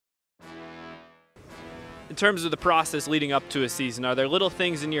In terms of the process leading up to a season, are there little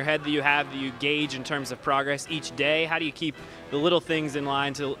things in your head that you have that you gauge in terms of progress each day? How do you keep the little things in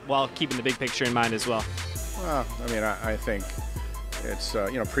line while keeping the big picture in mind as well? Well, I mean, I think it's,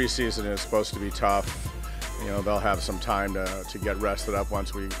 preseason is supposed to be tough. They'll have some time to get rested up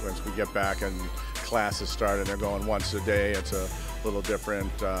once we get back and classes started. They're going once a day. It's a little different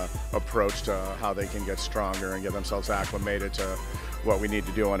approach to how they can get stronger and get themselves acclimated to what we need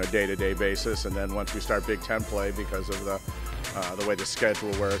to do on a day-to-day basis. And then once we start Big Ten play, because of the way the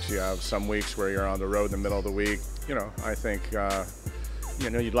schedule works, you have some weeks where you're on the road in the middle of the week. I think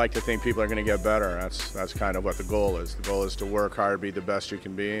you'd like to think people are going to get better. That's kind of what the goal is. The goal is to work hard, be the best you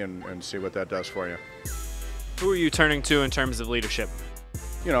can be, and see what that does for you. Who are you turning to in terms of leadership?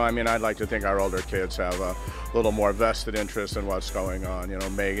 I'd like to think our older kids have a little more vested interest in what's going on.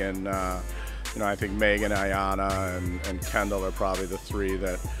 Megan, I think Megan, Ayanna, and Kendall are probably the three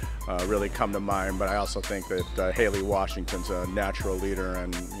that really come to mind. But I also think that Haley Washington's a natural leader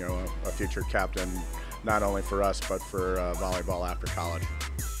and a future captain, not only for us but for volleyball after college.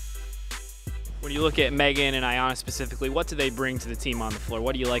 When you look at Megan and Ayanna specifically, what do they bring to the team on the floor?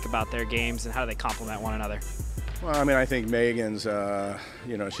 What do you like about their games, and how do they complement one another? Well, I think Megan's,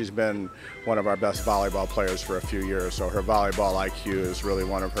 she's been one of our best volleyball players for a few years, so her volleyball IQ is really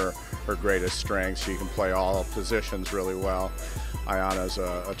one of her greatest strengths. She can play all positions really well. Ayanna's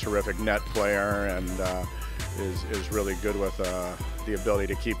a terrific net player and is really good with the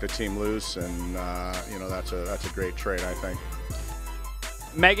ability to keep the team loose, and that's a great trait, I think.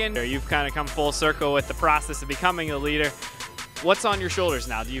 Megan, you've kind of come full circle with the process of becoming a leader. What's on your shoulders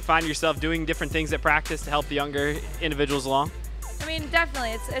now? Do you find yourself doing different things at practice to help the younger individuals along?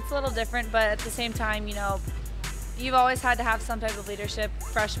 Definitely. It's a little different, but at the same time, you've always had to have some type of leadership.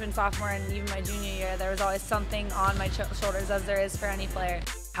 Freshman, sophomore, and even my junior year, there was always something on my shoulders, as there is for any player.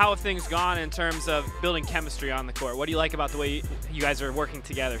 How have things gone in terms of building chemistry on the court? What do you like about the way you guys are working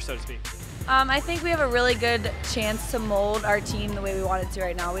together, so to speak? I think we have a really good chance to mold our team the way we want it to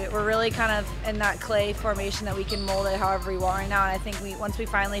right now. We're really kind of in that clay formation that we can mold it however we want right now. And I think once we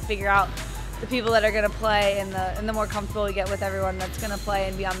finally figure out the people that are going to play and the more comfortable we get with everyone that's going to play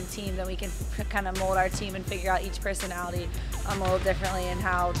and be on the team, then we can kind of mold our team and figure out each personality a little differently and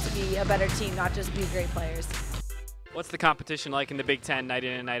how to be a better team, not just be great players. What's the competition like in the Big Ten, night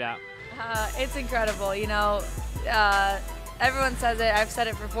in and night out? It's incredible. Everyone says it. I've said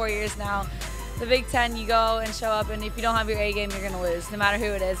it for 4 years now. The Big Ten, you go and show up, and if you don't have your A game, you're going to lose, no matter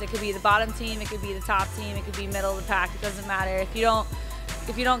who it is. It could be the bottom team, it could be the top team, it could be middle of the pack. It doesn't matter. If you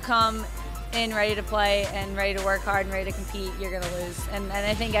don't come in ready to play and ready to work hard and ready to compete, you're going to lose. And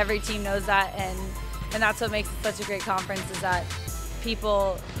I think every team knows that, and that's what makes it such a great conference, is that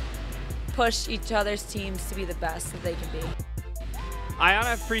people push each other's teams to be the best that they can be.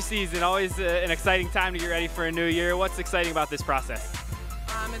 Ayanna, preseason, always an exciting time to get ready for a new year. What's exciting about this process?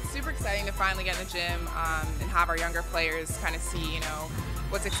 It's super exciting to finally get in the gym and have our younger players kind of see,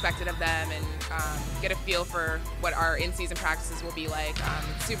 what's expected of them and get a feel for what our in-season practices will be like.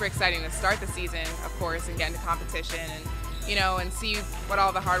 It's super exciting to start the season, of course, and get into competition and see what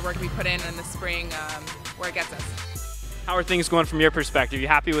all the hard work we put in the spring, where it gets us. How are things going from your perspective? Are you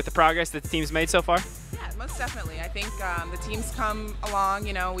happy with the progress that the team's made so far? Yeah, most definitely. I think the team's come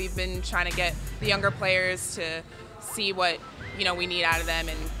along. We've been trying to get the younger players to see what we need out of them,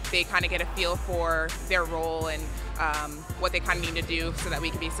 and they kind of get a feel for their role and what they kind of need to do so that we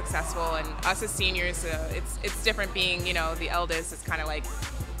can be successful. And us as seniors, it's different being the eldest. It's kind of like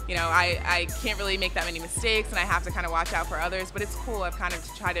I can't really make that many mistakes, and I have to kind of watch out for others. But it's cool. I've kind of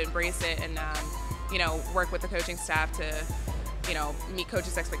tried to embrace it and work with the coaching staff to meet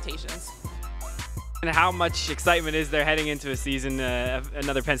coaches' expectations. And how much excitement is there heading into a season,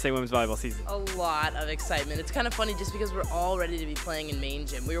 another Penn State women's volleyball season? A lot of excitement. It's kind of funny just because we're all ready to be playing in main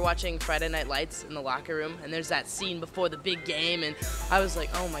gym. We were watching Friday Night Lights in the locker room, and there's that scene before the big game, and I was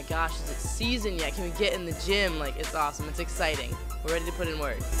like, oh my gosh, is it season yet? Can we get in the gym? Like, it's awesome. It's exciting. We're ready to put in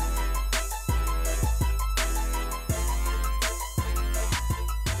work.